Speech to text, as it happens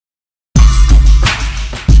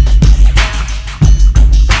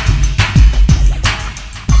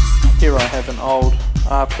Here I have an old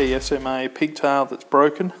RP SMA pigtail that's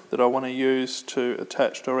broken that I want to use to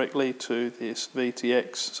attach directly to this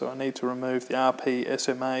VTX. So I need to remove the RP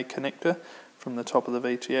SMA connector from the top of the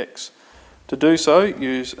VTX. To do so,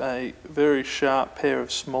 use a very sharp pair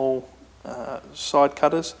of small side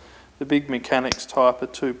cutters. The big mechanics type are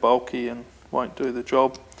too bulky and won't do the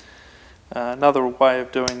job. Another way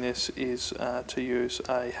of doing this is to use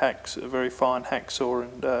a very fine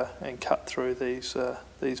hacksaw and cut through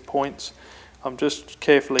these points. I'm just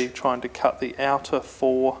carefully trying to cut the outer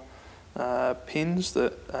 4 pins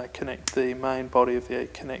that connect the main body of the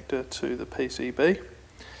connector to the PCB.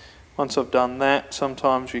 Once I've done that,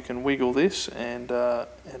 sometimes you can wiggle this and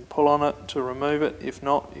pull on it to remove it. If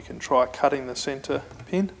not, you can try cutting the center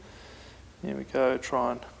pin. Here we go,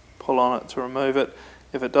 try and pull on it to remove it.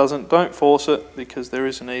 If it doesn't, don't force it, because there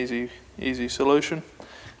is an easy solution,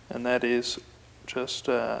 and that is just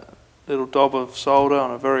a little dab of solder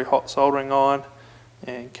on a very hot soldering iron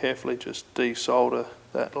and carefully just desolder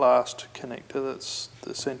that last connector that's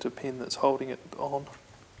the center pin that's holding it on.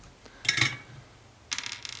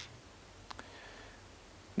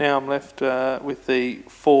 Now I'm left with the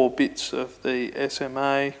 4 bits of the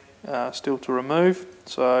SMA still to remove.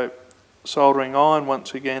 So soldering iron,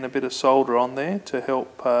 once again a bit of solder on there to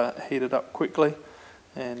help heat it up quickly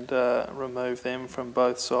and remove them from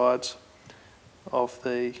both sides of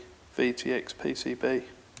the VTX PCB.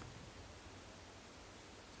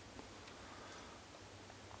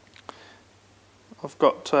 I've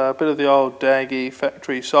got a bit of the old daggy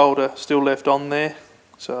factory solder still left on there,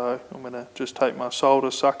 so I'm going to just take my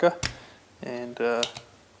solder sucker and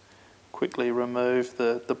quickly remove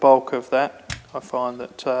the bulk of that. I find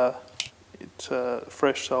that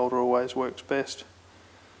fresh solder always works best.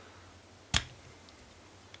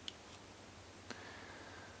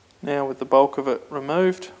 Now with the bulk of it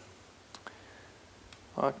removed,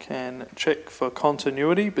 I can check for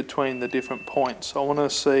continuity between the different points. I want to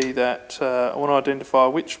see that, I want to identify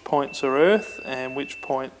which points are earth and which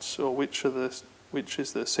points, or which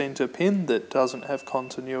is the center pin that doesn't have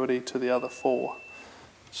continuity to the other 4.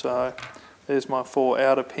 So there's my 4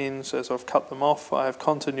 outer pins. As I've cut them off, I have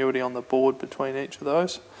continuity on the board between each of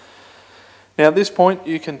those. Now at this point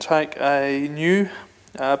you can take a new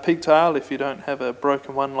pigtail, if you don't have a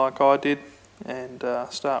broken one like I did, and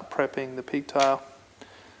start prepping the pigtail.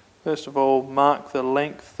 First of all, mark the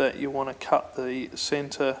length that you want to cut the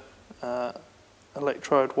center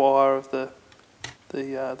electrode wire of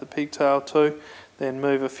the pigtail to, then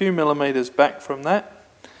move a few millimeters back from that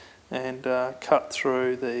and cut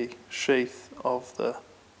through the sheath of the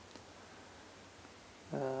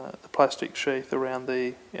plastic sheath around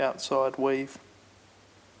the outside weave.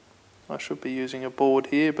 I should be using a board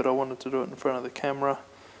here, but I wanted to do it in front of the camera,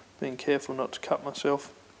 being careful not to cut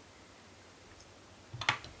myself.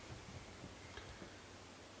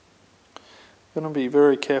 Going to be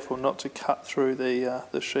very careful not to cut through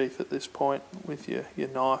the sheath at this point with your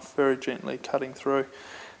knife, very gently cutting through.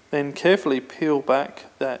 Then carefully peel back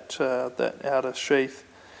that outer sheath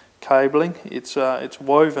cabling. It's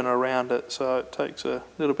woven around it, so it takes a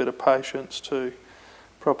little bit of patience to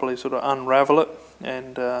properly sort of unravel it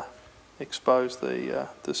and expose the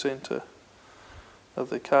center of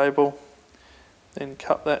the cable. Then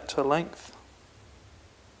cut that to length.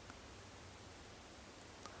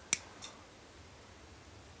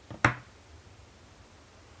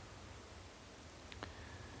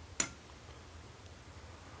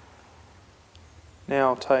 Now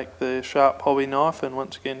I'll take the sharp hobby knife, and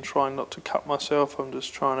once again, trying not to cut myself, I'm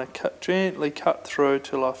just trying to gently cut through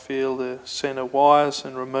till I feel the center wires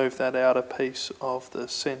and remove that outer piece of the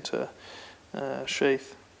center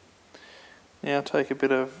sheath. Now take a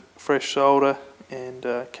bit of fresh solder and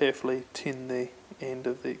carefully tin the end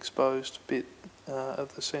of the exposed bit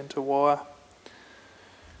of the center wire.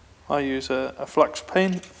 I use a flux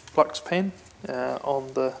pen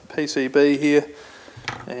on the PCB here,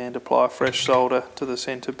 and apply fresh solder to the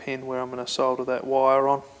center pin where I'm going to solder that wire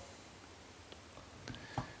on.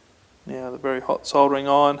 Now the very hot soldering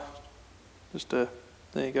iron, there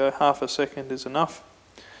you go, half a second is enough,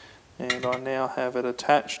 and I now have it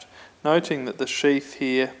attached, noting that the sheath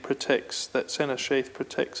here protects, that center sheath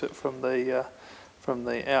protects it from the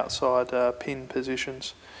outside pin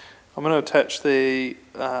positions. I'm going to attach the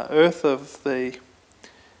earth of the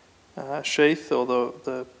sheath, or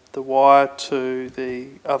the wire, to the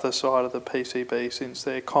other side of the PCB, since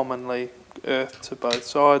they're commonly earthed to both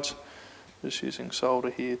sides. Just using solder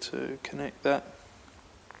here to connect that,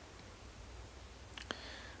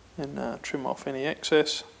 and trim off any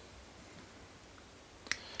excess.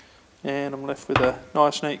 And I'm left with a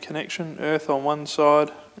nice neat connection, earth on one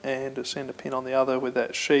side and a centre pin on the other, with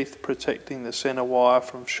that sheath protecting the centre wire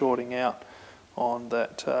from shorting out on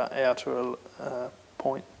that outer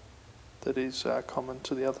point that is common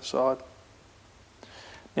to the other side.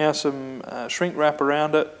 Now some shrink wrap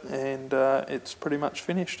around it and it's pretty much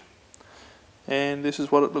finished. And this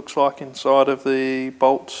is what it looks like inside of the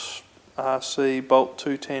BoltRC Bolt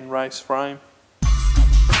 210 race frame.